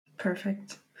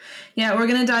Perfect. Yeah, we're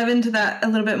going to dive into that a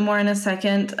little bit more in a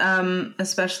second,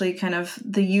 especially kind of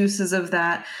the uses of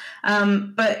that.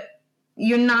 But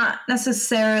you're not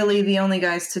necessarily the only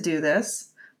guys to do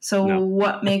this. So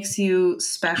What makes you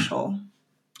special?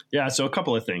 Yeah, so a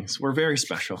couple of things. We're very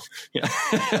special. Yeah.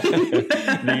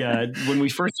 When we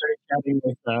first started chatting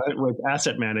with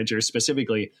asset managers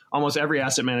specifically, almost every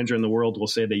asset manager in the world will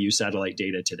say they use satellite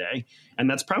data today. And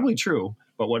that's probably true.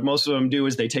 But what most of them do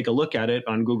is they take a look at it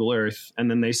on Google Earth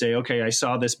and then they say, okay, I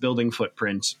saw this building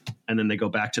footprint. And then they go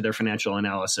back to their financial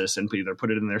analysis and either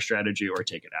put it in their strategy or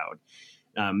take it out.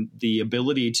 The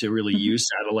ability to really use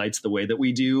satellites the way that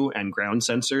we do and ground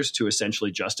sensors to essentially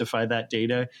justify that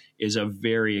data is a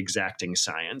very exacting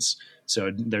science. So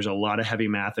there's a lot of heavy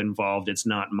math involved. It's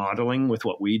not modeling with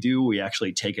what we do. We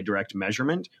actually take a direct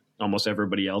measurement. Almost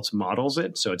everybody else models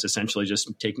it. So it's essentially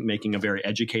just making a very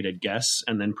educated guess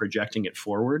and then projecting it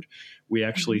forward. We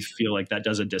actually feel like that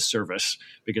does a disservice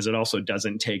because it also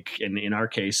doesn't take, in our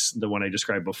case, the one I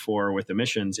described before with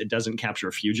emissions, it doesn't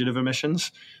capture fugitive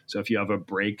emissions. So if you have a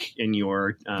break in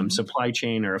your supply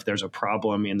chain or if there's a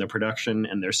problem in the production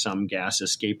and there's some gas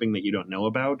escaping that you don't know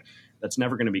about, that's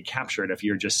never going to be captured if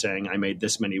you're just saying, I made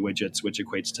this many widgets, which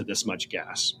equates to this much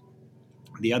gas.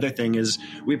 The other thing is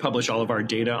we publish all of our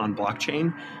data on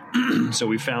blockchain. So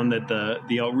we found that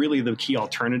the key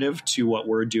alternative to what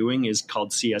we're doing is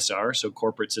called CSR, so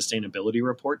corporate sustainability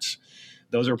reports.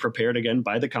 Those are prepared, again,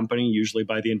 by the company, usually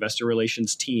by the investor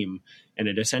relations team. And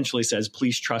it essentially says,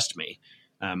 please trust me.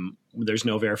 There's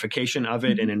no verification of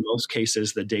it. And in most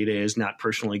cases, the data is not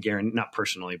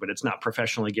but it's not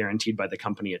professionally guaranteed by the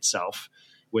company itself.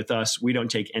 With us, we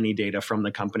don't take any data from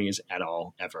the companies at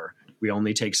all, ever. We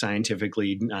only take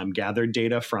scientifically gathered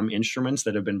data from instruments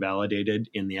that have been validated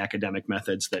in the academic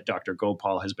methods that Dr.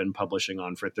 Gopal has been publishing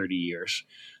on for 30 years.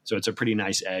 So it's a pretty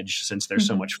nice edge since there's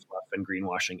so much fluff and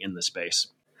greenwashing in the space.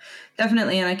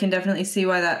 Definitely, and I can definitely see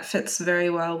why that fits very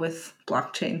well with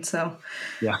blockchain. So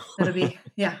yeah,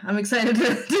 I'm excited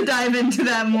to dive into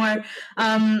that more.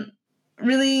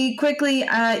 Really quickly,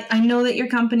 I know that your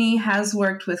company has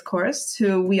worked with Chorus,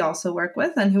 who we also work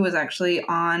with, and who was actually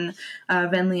on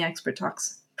Venly Expert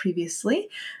Talks previously.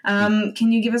 Can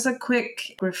you give us a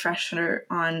quick refresher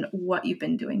on what you've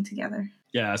been doing together?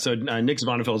 Yeah, so Nick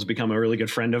Zwaneveld has become a really good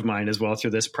friend of mine as well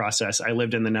through this process. I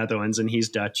lived in the Netherlands and he's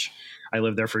Dutch. I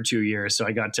lived there for 2 years, so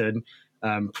I got to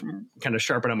kind of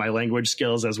sharpen up my language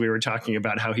skills as we were talking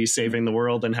about how he's saving the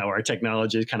world and how our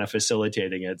technology is kind of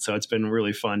facilitating it. So it's been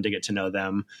really fun to get to know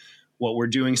them. What we're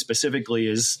doing specifically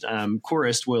is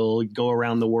Chorus will go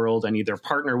around the world and either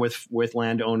partner with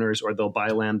landowners or they'll buy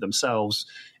land themselves,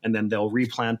 and then they'll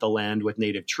replant the land with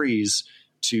native trees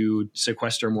to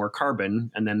sequester more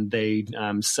carbon, and then they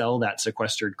sell that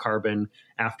sequestered carbon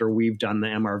after we've done the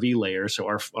MRV layer. So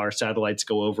our satellites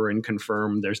go over and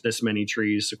confirm there's this many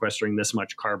trees sequestering this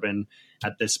much carbon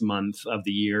at this month of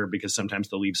the year, because sometimes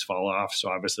the leaves fall off. So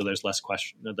obviously there's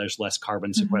less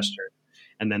carbon sequestered.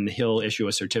 And then he'll issue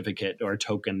a certificate or a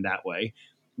token that way.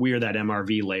 We are that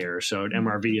MRV layer. So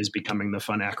MRV is becoming the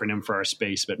fun acronym for our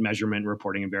space, but measurement,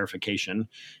 reporting, and verification.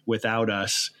 Without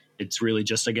us, it's really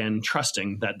just, again,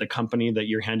 trusting that the company that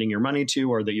you're handing your money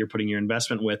to or that you're putting your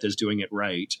investment with is doing it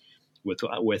right.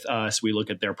 With us, we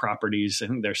look at their properties. I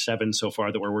think there's 7 so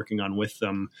far that we're working on with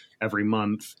them every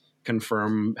month,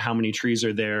 confirm how many trees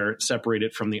are there, separate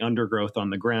it from the undergrowth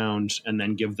on the ground, and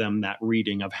then give them that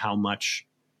reading of how much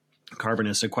carbon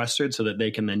is sequestered so that they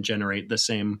can then generate the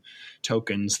same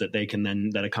tokens that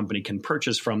a company can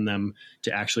purchase from them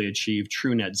to actually achieve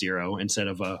true net zero instead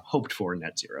of a hoped for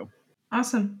net zero.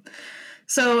 Awesome.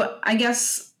 So I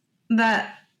guess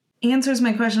that answers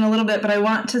my question a little bit, but I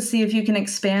want to see if you can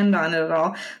expand on it at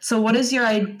all. So what is your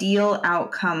ideal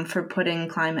outcome for putting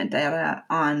climate data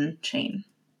on chain?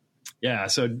 Yeah,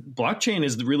 so blockchain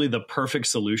is really the perfect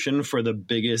solution for the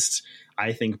biggest,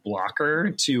 I think,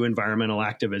 blocker to environmental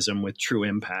activism with true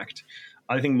impact.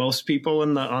 I think most people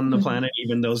on the planet,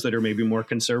 even those that are maybe more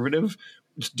conservative,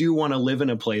 do want to live in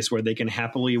a place where they can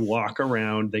happily walk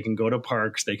around, they can go to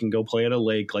parks, they can go play at a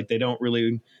lake. Like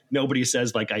nobody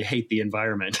says like, I hate the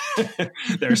environment.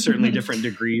 There are certainly different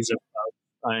degrees of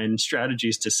and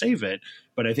strategies to save it.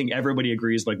 But I think everybody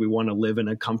agrees, like, we want to live in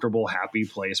a comfortable, happy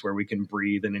place where we can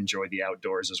breathe and enjoy the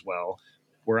outdoors as well.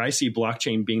 Where I see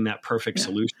blockchain being that perfect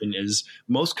solution is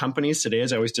most companies today,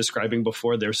 as I was describing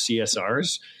before, their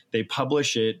CSRs, they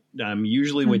publish it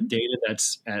usually with data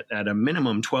that's at a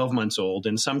minimum 12 months old,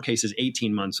 in some cases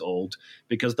 18 months old,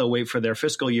 because they'll wait for their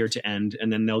fiscal year to end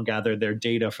and then they'll gather their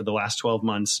data for the last 12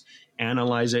 months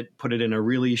analyze it, put it in a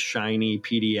really shiny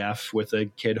PDF with a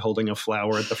kid holding a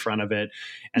flower at the front of it.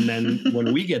 And then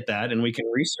when we get that and we can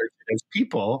research it as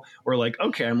people, we're like,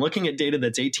 okay, I'm looking at data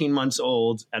that's 18 months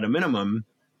old at a minimum.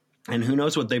 And who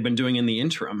knows what they've been doing in the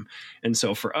interim. And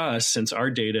so for us, since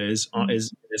our data is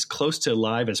as close to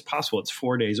live as possible, it's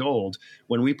 4 days old.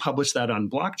 When we publish that on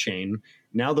blockchain,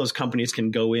 now those companies can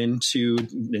go into,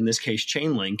 in this case,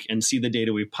 Chainlink, and see the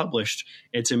data we've published.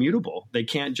 It's immutable. They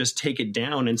can't just take it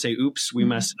down and say, oops, we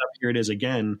messed it up. Here it is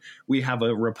again. We have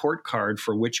a report card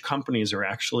for which companies are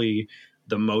actually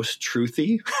the most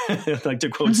truthy, like to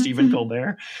quote Stephen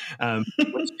Colbert,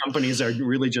 which companies are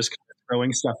really just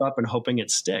throwing stuff up and hoping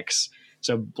it sticks.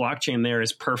 So blockchain there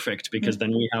is perfect because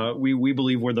then we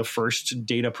believe we're the first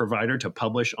data provider to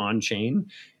publish on chain.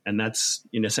 And that's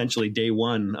essentially day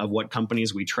one of what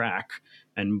companies we track.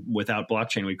 And without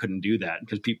blockchain, we couldn't do that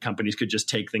because companies could just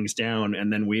take things down.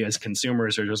 And then we as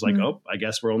consumers are just like, oh, I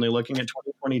guess we're only looking at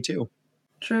 2022.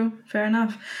 True. Fair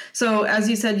enough. So as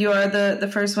you said, you are the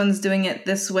first ones doing it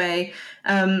this way.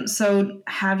 So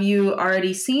have you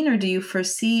already seen or do you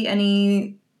foresee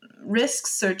any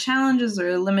risks or challenges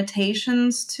or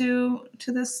limitations to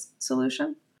this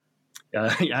solution?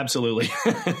 Absolutely.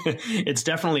 It's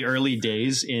definitely early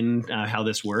days in how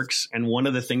this works. And one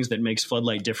of the things that makes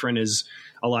Floodlight different is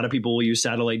a lot of people will use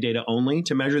satellite data only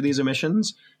to measure these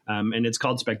emissions. And it's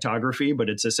called spectrography, but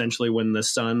it's essentially when the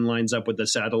sun lines up with the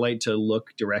satellite to look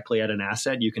directly at an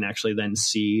asset, you can actually then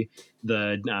see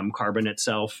the carbon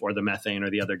itself or the methane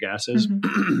or the other gases.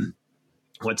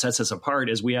 What sets us apart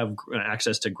is we have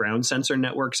access to ground sensor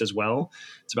networks as well.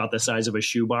 It's about the size of a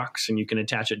shoebox, and you can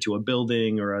attach it to a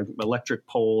building or an electric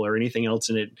pole or anything else,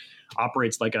 and it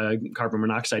operates like a carbon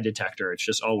monoxide detector. It's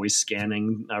just always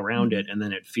scanning around it, and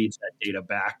then it feeds that data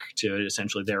back to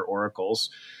essentially their oracles.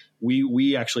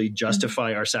 We actually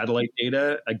justify our satellite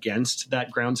data against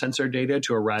that ground sensor data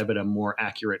to arrive at a more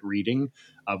accurate reading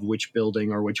of which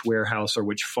building or which warehouse or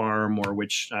which farm or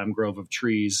which grove of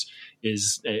trees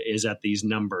is at these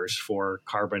numbers for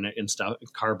carbon and stuff,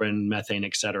 carbon, methane,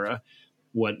 et cetera.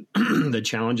 What the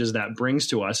challenges that brings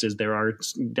to us is there are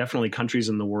definitely countries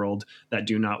in the world that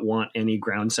do not want any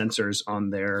ground sensors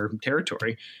on their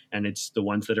territory. And it's the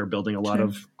ones that are building a lot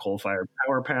of coal-fired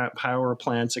power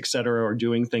plants, et cetera, or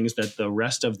doing things that the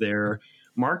rest of their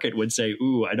market would say,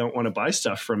 ooh, I don't want to buy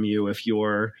stuff from you if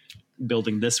you're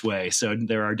building this way. So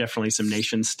there are definitely some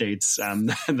nation states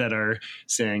that are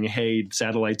saying, hey,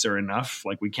 satellites are enough.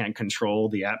 Like we can't control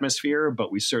the atmosphere,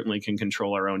 but we certainly can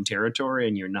control our own territory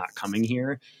and you're not coming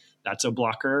here. That's a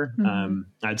blocker.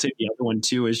 I'd say the other one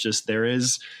too is just there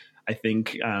is, I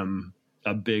think,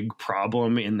 a big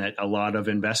problem in that a lot of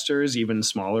investors, even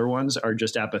smaller ones, are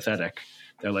just apathetic.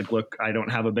 They're like, look, I don't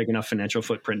have a big enough financial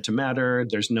footprint to matter.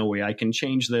 There's no way I can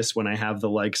change this when I have the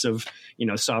likes of,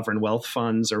 sovereign wealth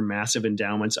funds or massive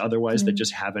endowments otherwise that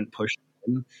just haven't pushed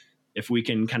in. If we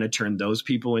can kind of turn those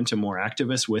people into more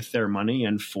activists with their money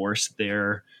and force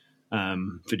their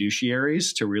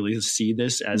fiduciaries to really see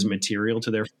this as material to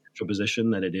their financial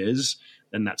position that it is,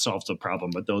 then that solves the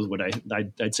problem. But those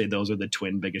I'd say those are the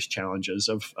twin biggest challenges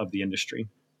of the industry.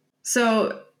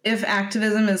 So if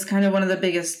activism is kind of one of the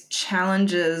biggest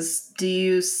challenges, do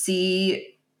you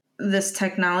see this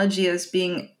technology as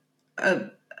being a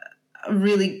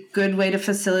really good way to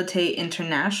facilitate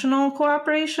international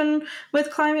cooperation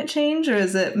with climate change, or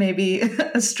is it maybe a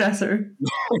stressor?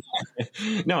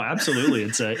 No, absolutely.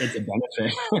 It's a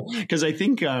benefit because I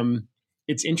think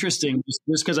it's interesting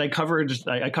just because I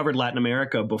covered Latin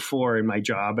America before in my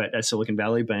job at Silicon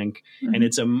Valley Bank, and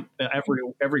it's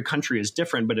every country is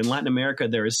different. But in Latin America,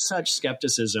 there is such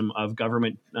skepticism of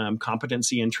government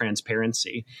competency and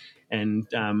transparency. And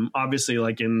obviously,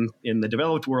 like in the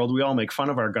developed world, we all make fun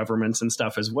of our governments and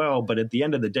stuff as well. But at the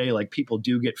end of the day, like people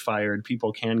do get fired,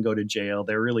 people can go to jail.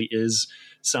 There really is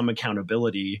some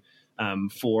accountability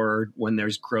for when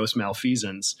there's gross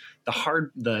malfeasance.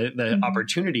 The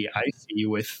opportunity I see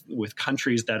with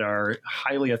countries that are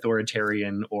highly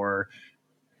authoritarian or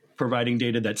providing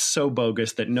data that's so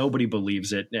bogus that nobody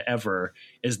believes it ever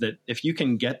is that if you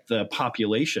can get the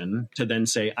population to then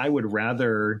say, I would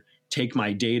rather take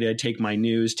my data, take my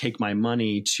news, take my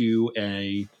money to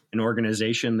an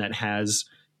organization that has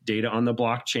data on the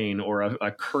blockchain or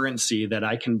a currency that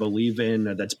I can believe in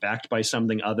or that's backed by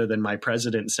something other than my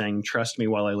president saying, trust me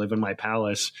while I live in my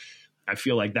palace. I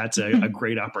feel like that's a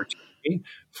great opportunity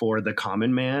for the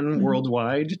common man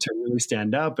worldwide to really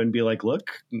stand up and be like,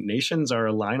 look, nations are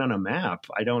a line on a map.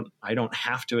 I don't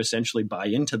have to essentially buy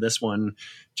into this one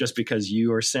just because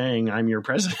you are saying I'm your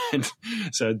president.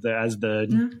 So as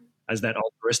the as that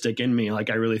altruistic in me, like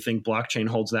I really think blockchain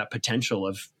holds that potential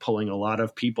of pulling a lot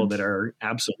of people that are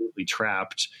absolutely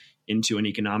trapped into an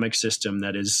economic system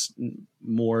that is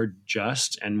more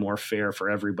just and more fair for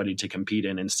everybody to compete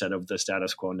in instead of the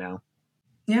status quo now.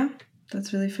 Yeah,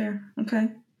 that's really fair. Okay.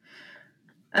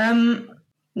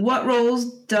 What roles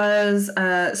does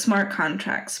smart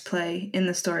contracts play in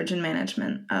the storage and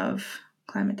management of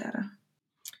climate data?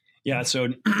 Yeah, so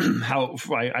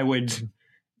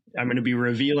I'm going to be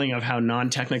revealing of how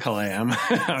non-technical I am.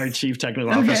 Our chief technical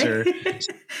officer is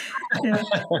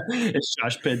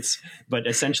Josh Pitts. But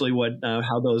essentially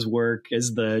how those work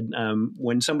is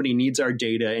when somebody needs our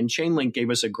data, and Chainlink gave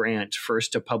us a grant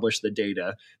first to publish the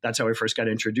data. That's how we first got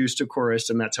introduced to Chorus,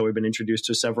 and that's how we've been introduced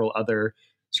to several other,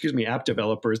 app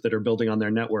developers that are building on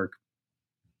their network.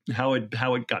 How it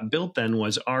got built then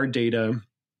was our data.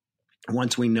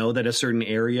 Once we know that a certain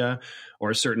area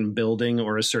or a certain building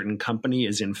or a certain company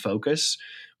is in focus,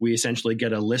 we essentially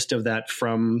get a list of that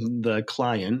from the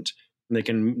client. They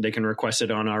can request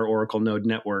it on our Oracle Node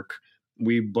network.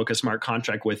 We book a smart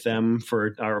contract with them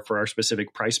for our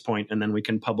specific price point, and then we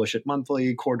can publish it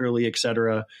monthly, quarterly, et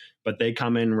cetera. But they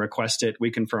come in, request it,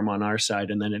 we confirm on our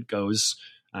side, and then it goes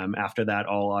after that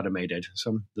all automated.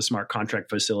 So the smart contract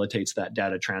facilitates that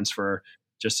data transfer,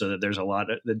 just so that there's a lot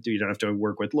that you don't have to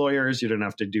work with lawyers. You don't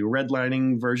have to do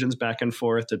redlining versions back and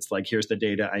forth. It's like, here's the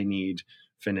data I need,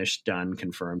 finished, done,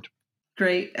 confirmed.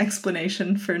 Great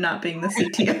explanation for not being the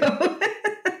CTO.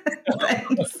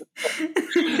 Thanks.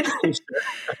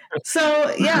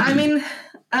 So, yeah, I mean,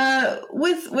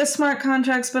 with smart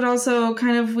contracts, but also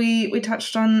kind of we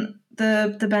touched on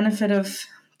the benefit of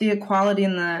the equality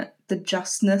and the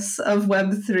justness of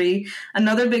Web3.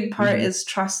 Another big part is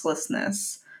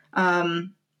trustlessness.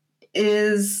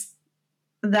 Is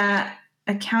that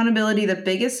accountability the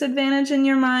biggest advantage in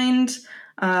your mind?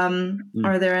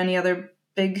 Are there any other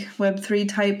big Web3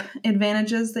 type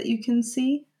advantages that you can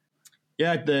see?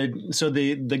 Yeah,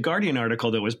 the Guardian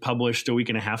article that was published a week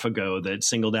and a half ago that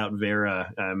singled out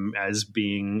Vera as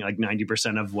being like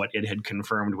 90% of what it had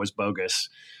confirmed was bogus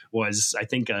was, I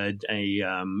think, a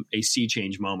sea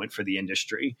change moment for the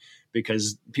industry,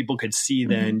 because people could see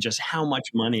then just how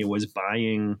much money was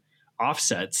buying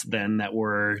offsets then that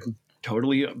were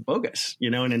totally bogus,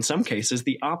 and in some cases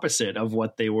the opposite of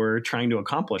what they were trying to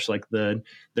accomplish, like the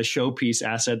showpiece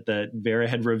asset that Vera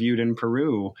had reviewed in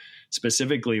Peru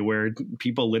specifically, where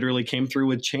people literally came through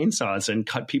with chainsaws and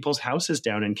cut people's houses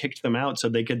down and kicked them out so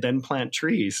they could then plant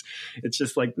trees. It's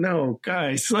just like, no,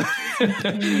 guys,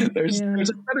 there's a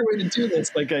better way to do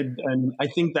this. I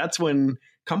think that's when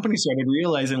companies started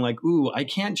realizing, like, ooh, I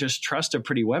can't just trust a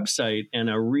pretty website and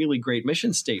a really great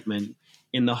mission statement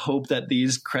in the hope that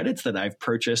these credits that I've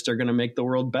purchased are going to make the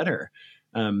world better.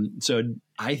 So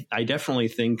I definitely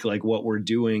think like what we're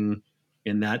doing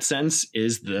in that sense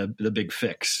is the big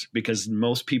fix, because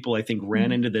most people, I think,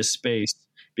 ran into this space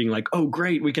being like, oh,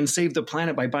 great, we can save the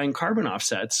planet by buying carbon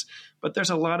offsets. But there's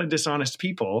a lot of dishonest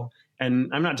people.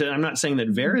 And I'm not saying that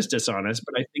Vera is dishonest,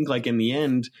 but I think like in the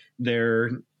end,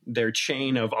 their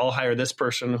chain of I'll hire this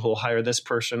person who will hire this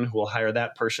person who will hire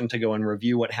that person to go and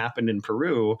review what happened in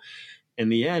Peru. In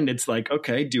the end, it's like,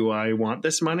 okay, do I want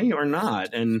this money or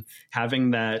not? And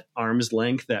having that arm's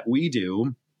length that we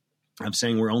do, of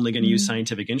saying we're only going to use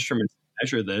scientific instruments to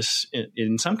measure this,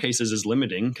 in some cases is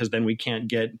limiting, because then we can't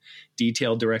get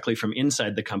detail directly from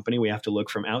inside the company. We have to look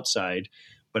from outside.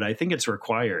 But I think it's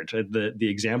required. The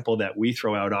example that we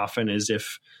throw out often is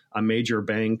if a major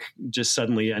bank just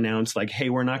suddenly announced like, hey,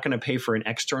 we're not going to pay for an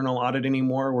external audit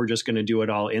anymore. We're just going to do it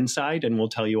all inside, and we'll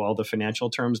tell you all the financial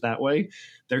terms that way.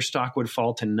 Their stock would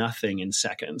fall to nothing in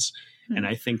seconds. And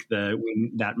I think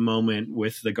that moment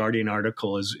with the Guardian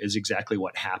article is exactly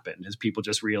what happened, is people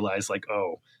just realized like,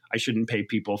 oh, I shouldn't pay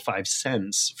people 5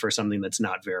 cents for something that's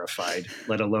not verified,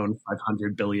 let alone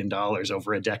 $500 billion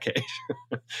over a decade.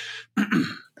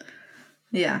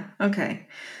 Yeah. Okay.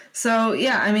 So,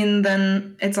 yeah, I mean,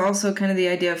 then it's also kind of the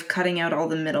idea of cutting out all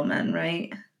the middlemen,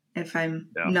 right? If I'm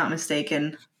not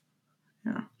mistaken.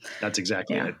 Yeah. That's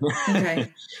exactly it.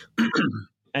 Okay.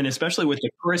 And especially with the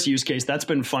Chorus use case, that's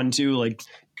been fun too. Like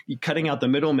cutting out the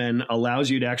middlemen allows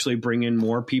you to actually bring in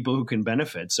more people who can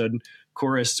benefit. So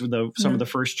Chorus, some of the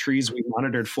first trees we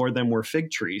monitored for them were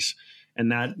fig trees.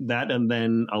 And that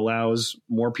then allows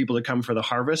more people to come for the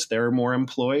harvest. They're more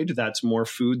employed. That's more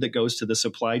food that goes to the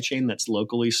supply chain that's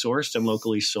locally sourced and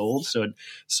locally sold. So it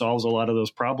solves a lot of those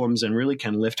problems and really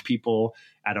can lift people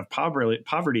out of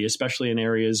poverty, especially in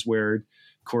areas where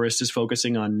Chorus is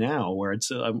focusing on now, where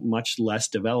it's much less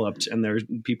developed,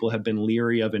 and people have been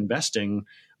leery of investing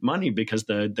money because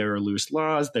there are loose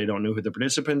laws. They don't know who the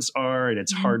participants are, and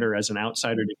it's harder as an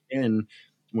outsider to get in.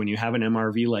 when you have an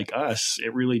MRV like us,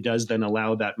 it really does then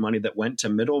allow that money that went to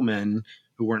middlemen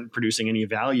who weren't producing any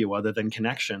value other than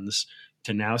connections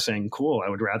to now saying, cool, I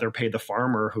would rather pay the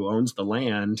farmer who owns the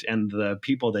land and the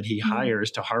people that he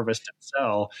hires to harvest and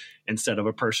sell instead of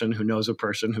a person who knows a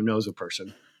person who knows a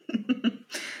person.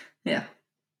 Yeah.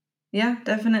 Yeah,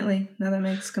 definitely. No, that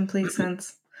makes complete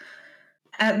sense.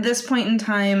 At this point in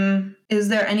time, is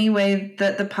there any way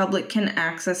that the public can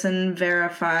access and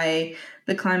verify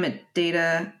the climate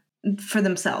data for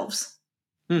themselves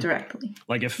directly?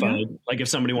 Like if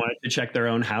somebody wanted to check their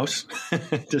own house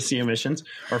to see emissions,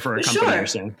 or for a company, you're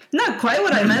saying? Not quite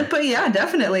what I meant, but yeah,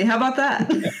 definitely. How about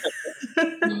that?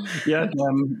 Yeah,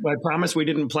 I promise we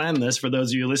didn't plan this for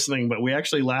those of you listening, but we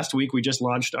actually last week we just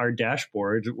launched our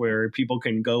dashboard where people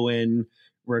can go in,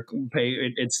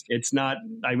 pay. It's not.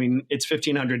 I mean, it's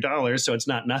 $1,500, so it's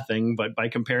not nothing. But by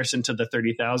comparison to the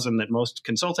 $30,000 that most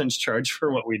consultants charge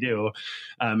for what we do,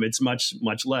 it's much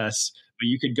less. But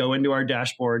you could go into our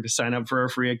dashboard, sign up for a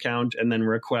free account, and then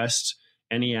request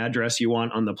any address you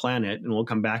want on the planet, and we'll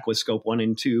come back with scope 1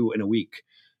 and 2 in a week.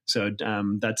 So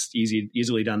that's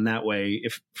easily done that way.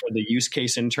 If for the use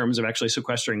case in terms of actually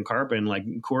sequestering carbon, like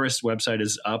Corus website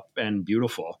is up and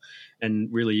beautiful, and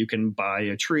really you can buy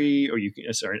a tree, or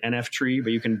an NF tree,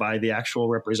 but you can buy the actual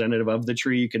representative of the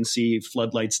tree. You can see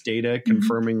floodlights data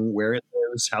confirming where it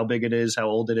lives, how big it is, how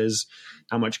old it is,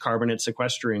 how much carbon it's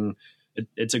sequestering.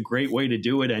 It's a great way to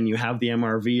do it, and you have the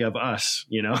MRV of us.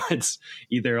 It's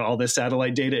either all this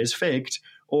satellite data is faked,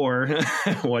 or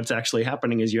what's actually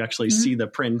happening is you actually see the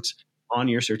print on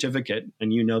your certificate,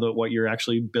 and you know that what you're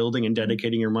actually building and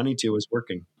dedicating your money to is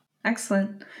working.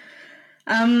 Excellent.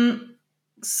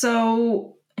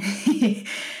 So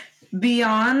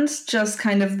beyond just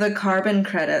kind of the carbon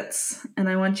credits, and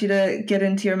I want you to get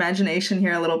into your imagination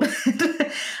here a little bit,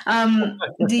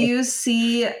 do you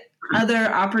see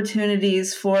other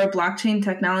opportunities for blockchain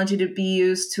technology to be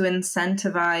used to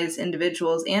incentivize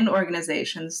individuals and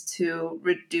organizations to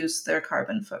reduce their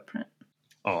carbon footprint?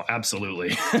 Oh,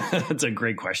 absolutely. That's a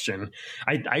great question.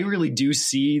 I really do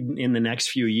see in the next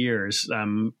few years,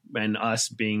 and us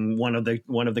being one of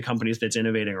the companies that's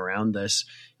innovating around this,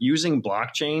 using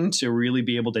blockchain to really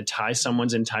be able to tie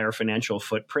someone's entire financial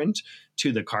footprint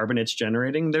to the carbon it's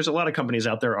generating. There's a lot of companies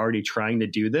out there already trying to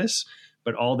do this,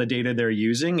 but all the data they're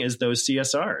using is those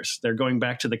CSRs. They're going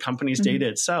back to the company's data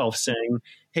itself saying,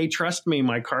 hey, trust me,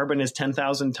 my carbon is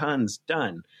 10,000 tons,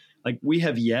 done. Like we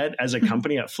have yet, as a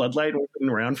company at Floodlight, we've been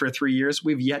around for 3 years,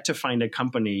 we've yet to find a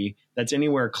company that's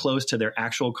anywhere close to their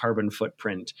actual carbon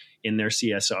footprint in their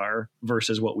CSR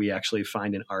versus what we actually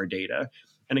find in our data.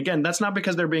 And again, that's not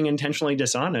because they're being intentionally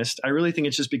dishonest. I really think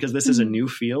it's just because this is a new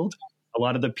field. A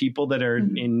lot of the people that are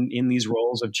in these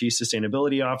roles of chief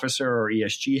sustainability officer or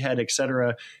ESG head, et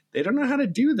cetera, they don't know how to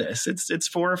do this. It's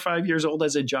 4 or 5 years old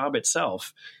as a job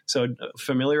itself. So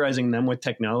familiarizing them with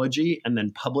technology and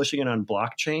then publishing it on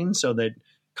blockchain so that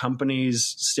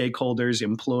companies, stakeholders,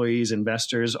 employees,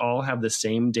 investors all have the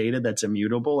same data that's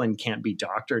immutable and can't be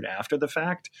doctored after the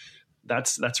fact.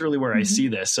 That's really where I see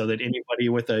this, so that anybody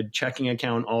with a checking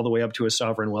account all the way up to a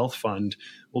sovereign wealth fund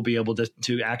will be able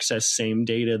to access same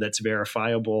data that's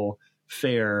verifiable,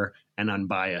 fair, and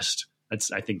unbiased.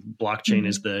 I think blockchain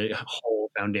is the whole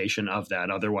foundation of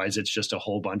that. Otherwise, it's just a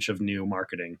whole bunch of new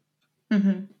marketing.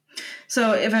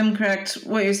 So if I'm correct,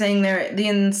 what you're saying there, the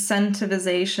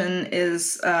incentivization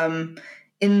is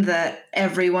in that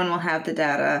everyone will have the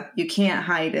data. You can't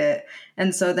hide it.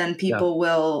 And so then people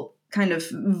will kind of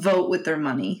vote with their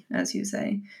money, as you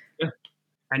say. Yeah.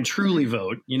 And truly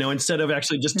vote, instead of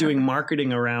actually just doing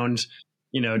marketing around,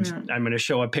 I'm going to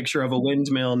show a picture of a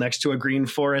windmill next to a green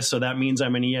forest, so that means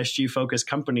I'm an ESG focused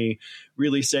company.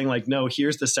 Really saying like, no,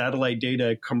 here's the satellite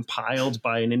data compiled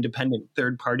by an independent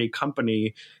third party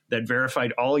company that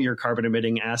verified all your carbon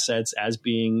emitting assets as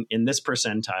being in this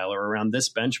percentile or around this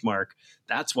benchmark.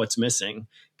 That's what's missing.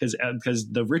 Because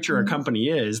the richer a company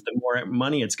is, the more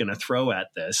money it's going to throw at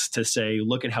this to say,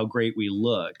 look at how great we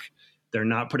look. They're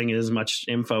not putting in as much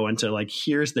info into like,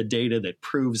 here's the data that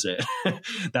proves it.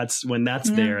 That's when that's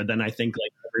there. Then I think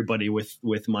like everybody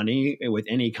with money, with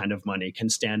any kind of money, can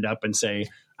stand up and say,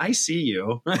 I see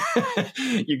you.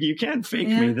 You can't fake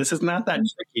me. This is not that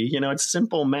tricky. It's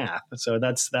simple math. So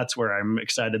that's where I'm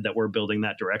excited that we're building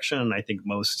that direction. And I think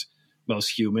most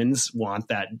humans want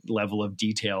that level of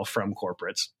detail from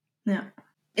corporates. Yeah.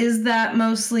 Is that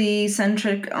mostly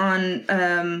centric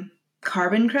on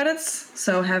carbon credits?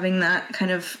 So having that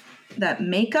kind of that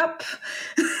makeup,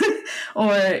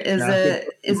 or is it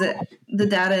the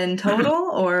data in total?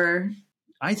 Or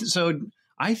I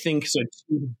I think so.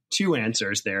 Two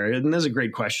answers there, and that's a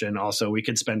great question. Also, we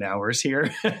could spend hours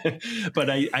here, but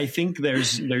I think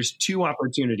there's two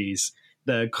opportunities.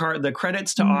 The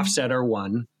credits to offset are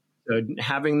one. So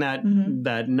having that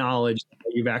knowledge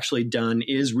that you've actually done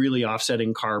is really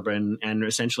offsetting carbon and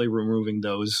essentially removing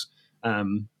those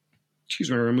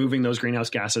greenhouse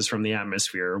gases from the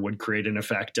atmosphere would create an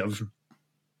effect of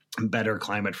better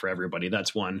climate for everybody.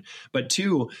 That's one. But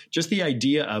two, just the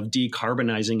idea of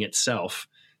decarbonizing itself,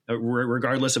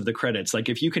 regardless of the credits. Like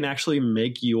if you can actually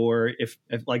make if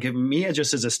me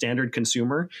just as a standard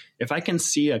consumer, if I can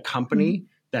see a company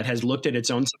that has looked at its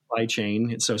own supply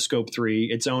chain, so scope 3,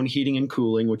 its own heating and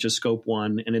cooling, which is scope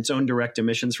 1, and its own direct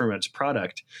emissions from its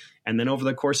product. And then over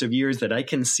the course of years that I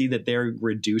can see that they're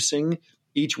reducing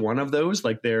each one of those,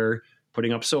 like they're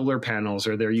putting up solar panels,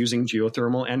 or they're using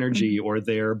geothermal energy, or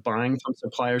they're buying from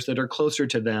suppliers that are closer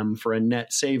to them for a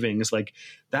net savings. Like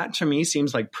that to me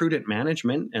seems like prudent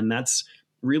management. And that's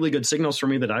really good signals for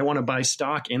me that I want to buy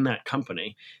stock in that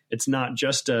company. It's not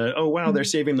just oh, wow, they're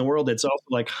saving the world. It's also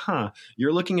like,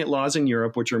 you're looking at laws in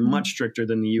Europe, which are much stricter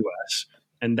than the US.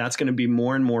 And that's going to be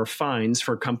more and more fines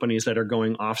for companies that are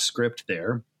going off script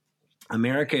there.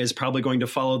 America is probably going to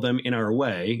follow them in our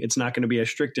way. It's not going to be as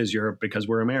strict as Europe because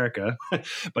we're America,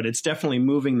 but it's definitely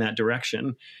moving that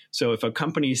direction. So if a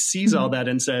company sees all that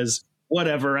and says,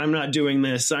 whatever, I'm not doing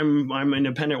this, I'm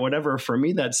independent, whatever, for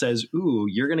me that says, ooh,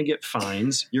 you're going to get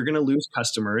fines, you're going to lose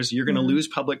customers, you're going to lose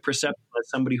public perception as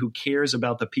somebody who cares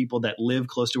about the people that live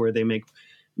close to where they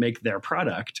make their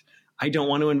product. I don't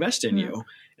want to invest in you.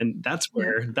 And that's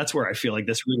where I feel like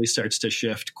this really starts to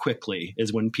shift quickly,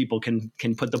 is when people can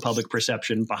put the public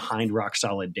perception behind rock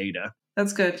solid data.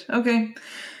 That's good. Okay.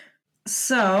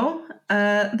 So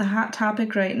the hot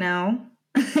topic right now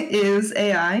is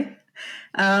AI.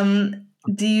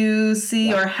 Do you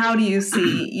see, or how do you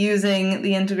see using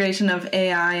the integration of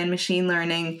AI and machine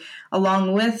learning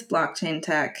along with blockchain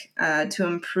tech to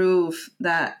improve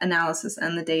that analysis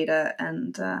and the data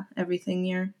and everything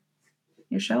you're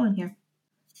showing here?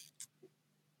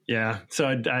 Yeah, so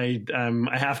I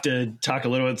have to talk a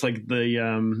little. It's like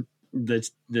the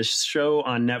show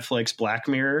on Netflix, Black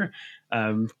Mirror,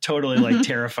 totally like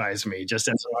terrifies me just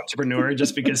as an entrepreneur,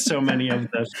 just because so many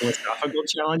of the philosophical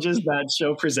challenges that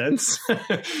show presents.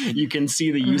 You can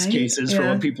see the use cases for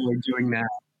what people are doing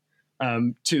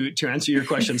now. To answer your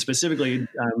question specifically,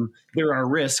 there are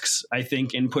risks, I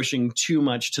think, in pushing too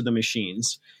much to the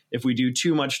machines. If we do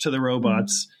too much to the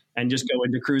robots and just go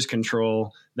into cruise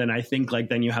control, then I think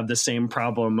then you have the same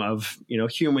problem of,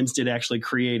 humans did actually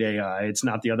create AI. It's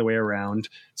not the other way around.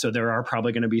 So there are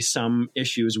probably going to be some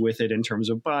issues with it in terms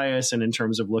of bias and in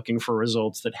terms of looking for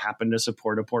results that happen to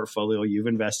support a portfolio you've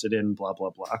invested in, blah, blah,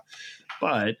 blah.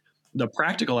 But the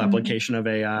practical application of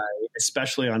AI,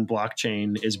 especially on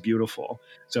blockchain, is beautiful.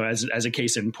 So as a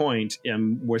case in point,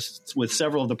 with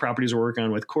several of the properties we're working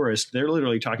on with Chorus, they're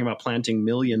literally talking about planting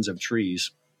millions of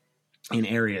trees in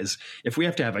areas. If we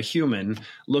have to have a human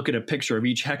look at a picture of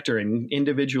each hectare and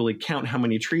individually count how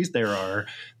many trees there are,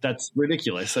 that's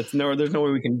ridiculous. There's no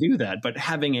way we can do that. But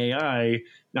having AI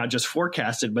not just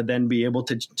forecast it, but then be able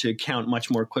to count much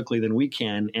more quickly than we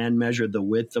can and measure the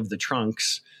width of the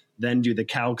trunks, then do the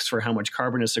calcs for how much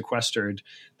carbon is sequestered,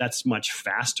 that's much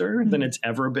faster than it's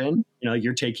ever been.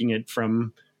 You're taking it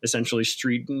from essentially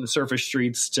surface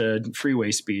streets to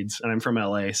freeway speeds. And I'm from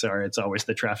LA, sorry, it's always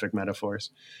the traffic metaphors.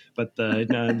 But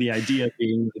the idea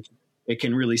being it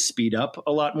can really speed up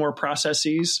a lot more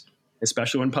processes,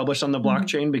 especially when published on the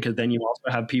blockchain, because then you also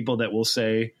have people that will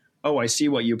say, oh, I see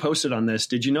what you posted on this.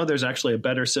 Did you know there's actually a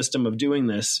better system of doing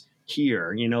this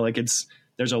here?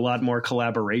 There's a lot more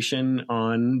collaboration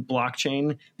on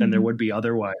blockchain than there would be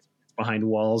otherwise behind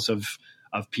walls of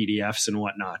PDFs and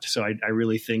whatnot. So I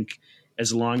really think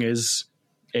as long as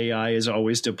AI is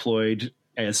always deployed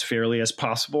as fairly as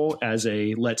possible as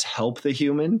a let's help the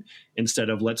human instead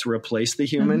of let's replace the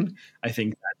human, I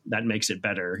think that makes it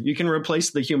better. You can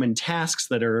replace the human tasks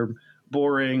that are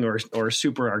boring or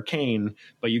super arcane,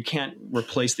 but you can't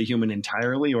replace the human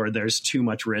entirely, or there's too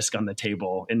much risk on the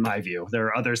table, in my view. There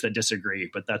are others that disagree,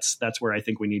 but that's where I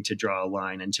think we need to draw a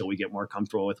line until we get more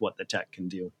comfortable with what the tech can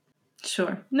do.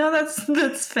 Sure. No,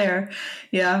 that's fair.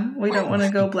 Yeah, we don't want to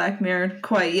go Black Mirror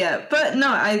quite yet. But no,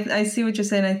 I see what you're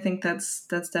saying. I think that's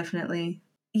definitely,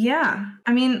 yeah.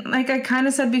 I mean, like I kind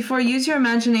of said before, use your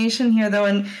imagination here, though,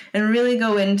 and really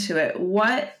go into it.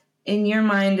 What, in your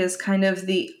mind, is kind of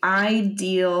the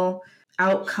ideal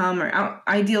outcome or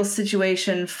ideal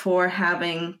situation for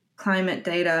having climate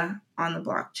data on the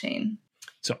blockchain?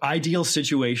 So ideal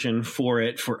situation for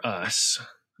us,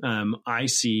 I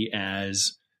see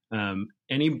as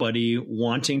anybody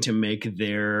wanting to make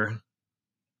their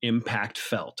impact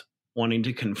felt, wanting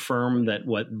to confirm that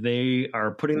what they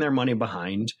are putting their money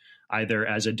behind, either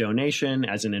as a donation,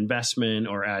 as an investment,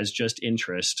 or as just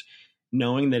interest,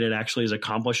 knowing that it actually is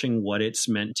accomplishing what it's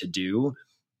meant to do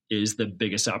is the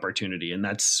biggest opportunity. And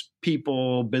that's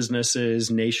people,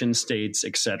 businesses, nation states,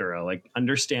 et cetera. Like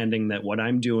understanding that what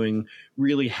I'm doing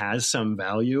really has some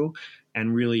value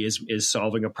and really is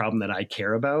solving a problem that I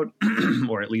care about,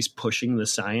 or at least pushing the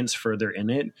science further in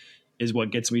it, is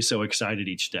what gets me so excited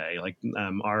each day. Like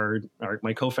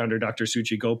my co-founder, Dr.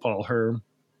 Suchi Gopal, her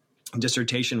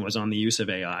dissertation was on the use of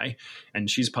AI, and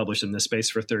she's published in this space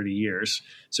for 30 years.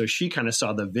 So she kind of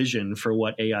saw the vision for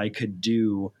what AI could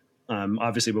do,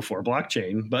 obviously before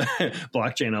blockchain, but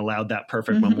blockchain allowed that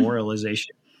perfect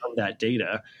memorialization of that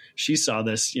data. She saw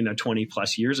this, 20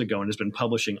 plus years ago and has been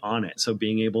publishing on it. So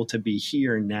being able to be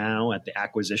here now at the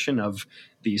acquisition of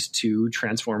these two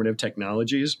transformative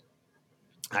technologies,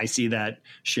 I see that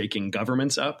shaking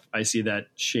governments up. I see that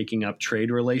shaking up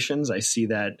trade relations. I see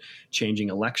that changing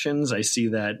elections. I see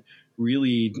that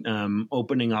really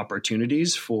opening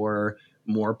opportunities for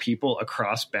more people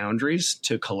across boundaries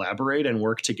to collaborate and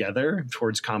work together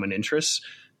towards common interests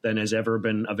than has ever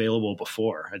been available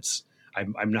before.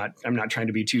 I'm not trying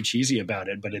to be too cheesy about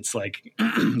it, but it's like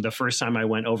the first time I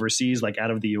went overseas, like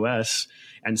out of the US,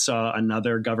 and saw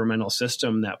another governmental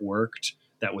system that worked,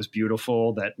 that was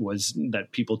beautiful, that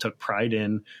people took pride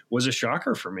in, was a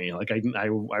shocker for me. Like I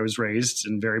was raised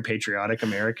in very patriotic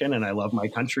American, and I love my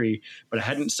country, but I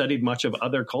hadn't studied much of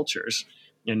other cultures.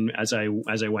 And as I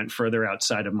went further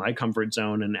outside of my comfort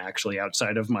zone and actually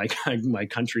outside of my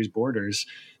country's borders,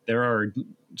 there are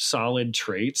solid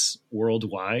traits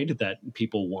worldwide that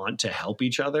people want to help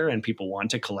each other and people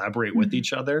want to collaborate with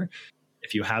each other.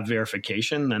 If you have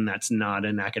verification, then that's not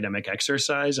an academic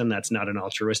exercise, and that's not an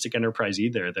altruistic enterprise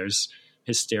either. There's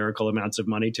hysterical amounts of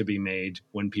money to be made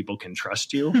when people can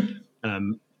trust you.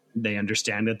 They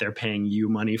understand that they're paying you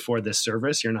money for this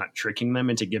service. You're not tricking them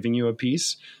into giving you a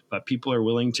piece, but people are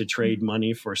willing to trade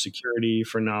money for security,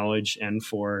 for knowledge, and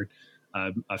for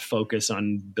a focus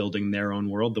on building their own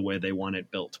world the way they want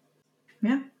it built.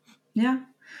 Yeah. Yeah.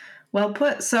 Well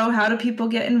put. So how do people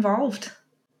get involved?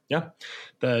 Yeah.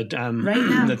 Right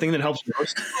now. The thing that helps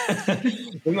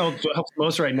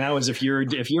most right now is if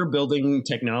you're building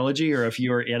technology, or if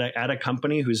you're at a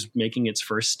company who's making its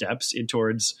first steps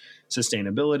towards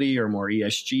sustainability or more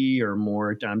ESG or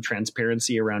more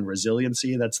transparency around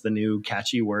resiliency. That's the new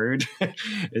catchy word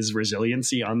is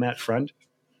resiliency on that front.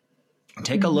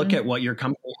 Take a look at what your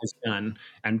company has done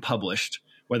and published,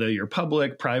 whether you're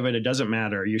public, private, it doesn't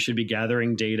matter. You should be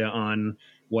gathering data on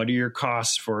what are your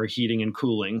costs for heating and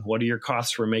cooling? What are your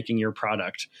costs for making your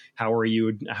product? How are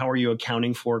you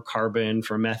accounting for carbon,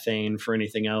 for methane, for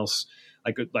anything else?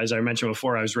 Like, as I mentioned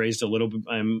before, I was raised a little bit,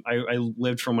 I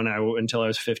lived until I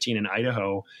was 15 in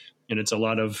Idaho, and it's a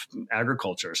lot of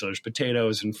agriculture. So there's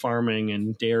potatoes and farming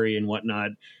and dairy and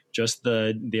whatnot. Just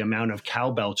the amount of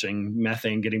cow belching,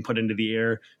 methane getting put into the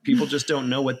air, people just don't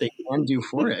know what they can do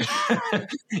for it.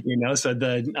 So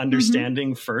the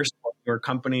understanding first what your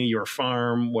company, your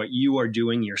farm, what you are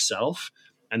doing yourself,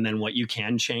 and then what you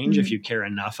can change if you care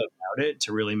enough about it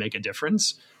to really make a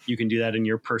difference. You can do that in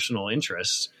your personal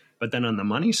interests. But then on the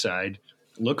money side,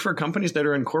 look for companies that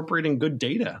are incorporating good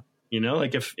data.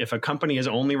 Like if a company is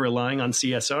only relying on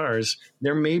CSRs,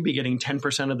 they may be getting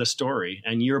 10% of the story,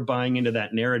 and you're buying into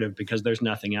that narrative because there's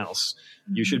nothing else.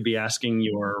 You should be asking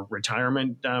your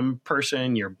retirement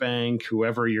person, your bank,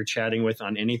 whoever you're chatting with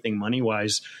on anything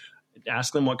money-wise,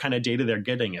 ask them what kind of data they're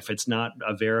getting. If it's not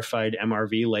a verified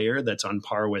MRV layer that's on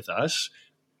par with us,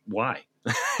 why?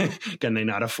 Can they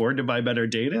not afford to buy better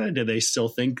data? Do they still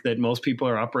think that most people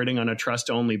are operating on a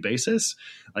trust-only basis?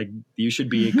 Like, you should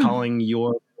be calling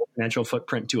your financial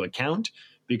footprint to account,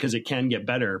 because it can get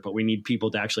better, but we need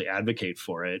people to actually advocate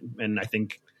for it. And I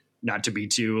think, not to be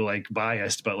too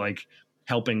biased, but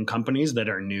helping companies that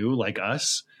are new like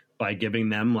us by giving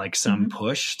them some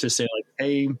push to say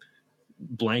hey,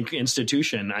 blank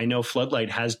institution, I know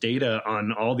Floodlight has data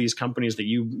on all these companies that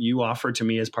you offer to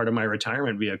me as part of my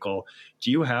retirement vehicle.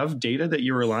 Do you have data that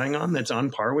you're relying on that's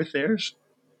on par with theirs?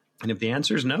 And if the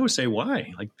answer is no, say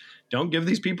why. Don't give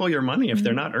these people your money if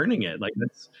they're not earning it.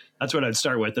 That's what I'd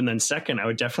start with. And then second, I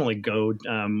would definitely go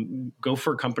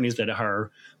for companies that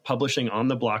are publishing on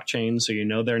the blockchain, so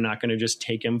they're not going to just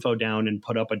take info down and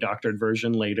put up a doctored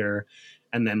version later.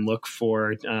 And then look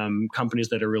for companies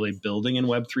that are really building in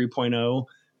Web 3.0,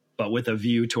 but with a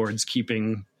view towards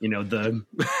keeping the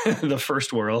the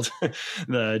first world.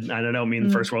 The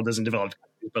first world doesn't develop,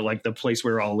 but the place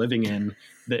we're all living in,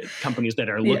 the companies that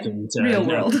are looking to real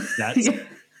world.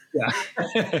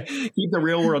 Yeah. Keep the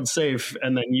real world safe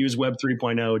and then use Web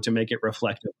 3.0 to make it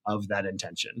reflective of that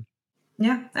intention.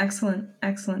 Yeah, excellent.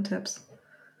 Excellent tips.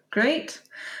 Great.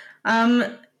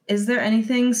 Is there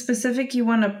anything specific you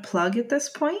want to plug at this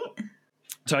point?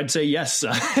 So I'd say yes.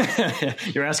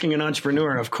 You're asking an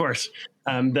entrepreneur, of course.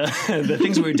 The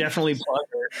things we would definitely plug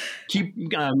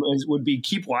would be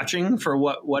keep watching for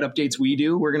what updates we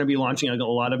do. We're going to be launching a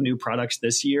lot of new products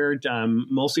this year,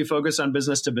 mostly focused on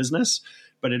business to business,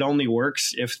 but it only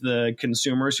works if the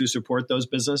consumers who support those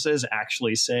businesses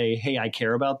actually say, hey, I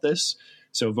care about this.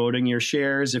 So voting your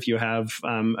shares, if you have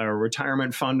a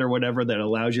retirement fund or whatever that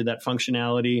allows you that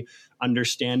functionality,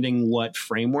 understanding what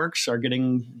frameworks are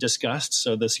getting discussed.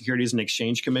 So the Securities and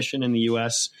Exchange Commission in the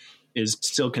U.S. is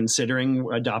still considering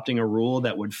adopting a rule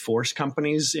that would force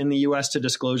companies in the U.S. to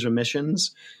disclose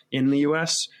emissions in the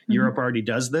U.S. Mm-hmm. Europe already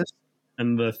does this.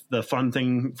 And the fun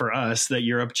thing for us that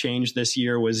Europe changed this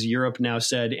year was Europe now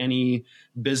said any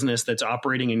business that's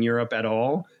operating in Europe at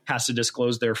all has to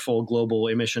disclose their full global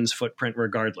emissions footprint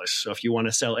regardless. So if you want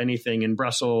to sell anything in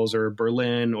Brussels or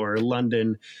Berlin or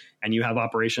London, and you have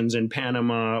operations in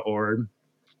Panama or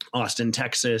Austin,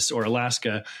 Texas, or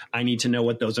Alaska, I need to know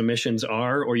what those emissions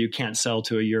are, or you can't sell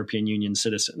to a European Union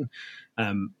citizen.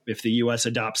 If the U.S.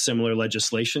 adopts similar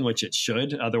legislation, which it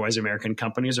should, otherwise American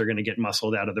companies are going to get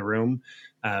muscled out of the room,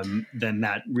 then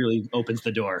that really opens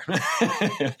the door.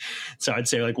 So I'd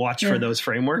say watch for those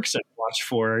frameworks and watch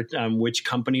for which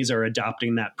companies are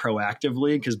adopting that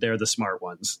proactively, because they're the smart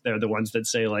ones. They're the ones that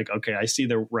say okay, I see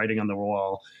the writing on the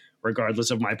wall. Regardless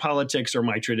of my politics or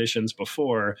my traditions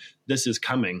before, this is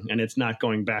coming and it's not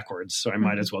going backwards. So I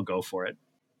might as well go for it.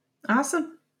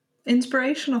 Awesome.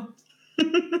 Inspirational.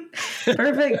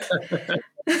 Perfect.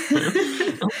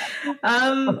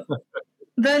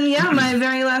 Then, my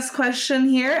very last question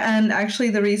here, and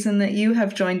actually the reason that you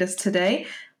have joined us today,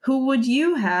 who would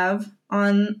you have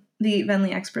on the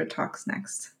Venly Expert Talks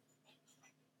next?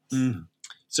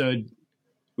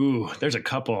 There's a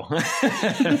couple.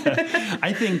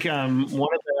 I think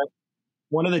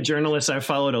one of the journalists I've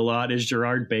followed a lot is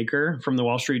Gerard Baker from the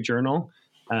Wall Street Journal.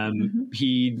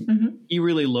 He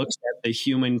really looks at the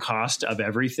human cost of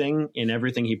everything in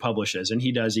everything he publishes, and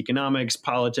he does economics,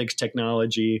 politics,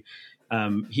 technology.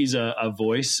 He's a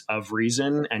voice of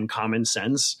reason and common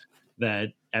sense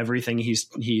that everything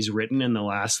he's written in the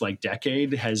last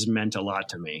decade has meant a lot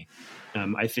to me.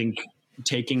 I think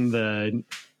taking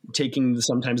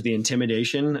sometimes the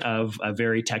intimidation of a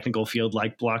very technical field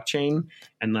like blockchain,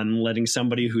 and then letting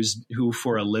somebody who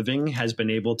for a living has been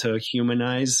able to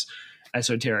humanize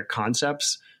esoteric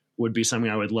concepts would be something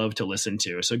I would love to listen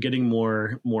to. So getting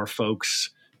more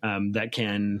folks that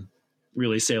can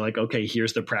really say okay,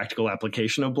 here's the practical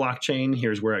application of blockchain.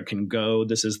 Here's where it can go.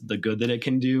 This is the good that it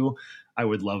can do. I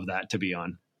would love that to be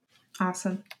on.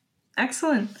 Awesome.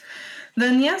 Excellent.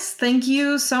 Then yes, thank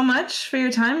you so much for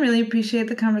your time. Really appreciate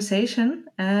the conversation,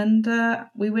 and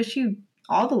we wish you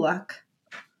all the luck.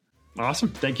 Awesome.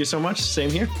 Thank you so much. Same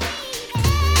here.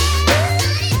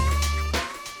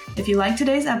 If you like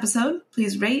today's episode,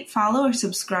 please rate, follow, or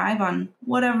subscribe on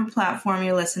whatever platform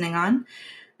you're listening on.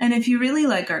 And if you really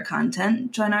like our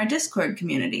content, join our Discord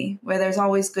community, where there's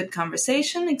always good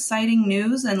conversation, exciting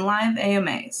news, and live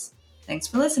AMAs. Thanks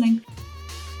for listening.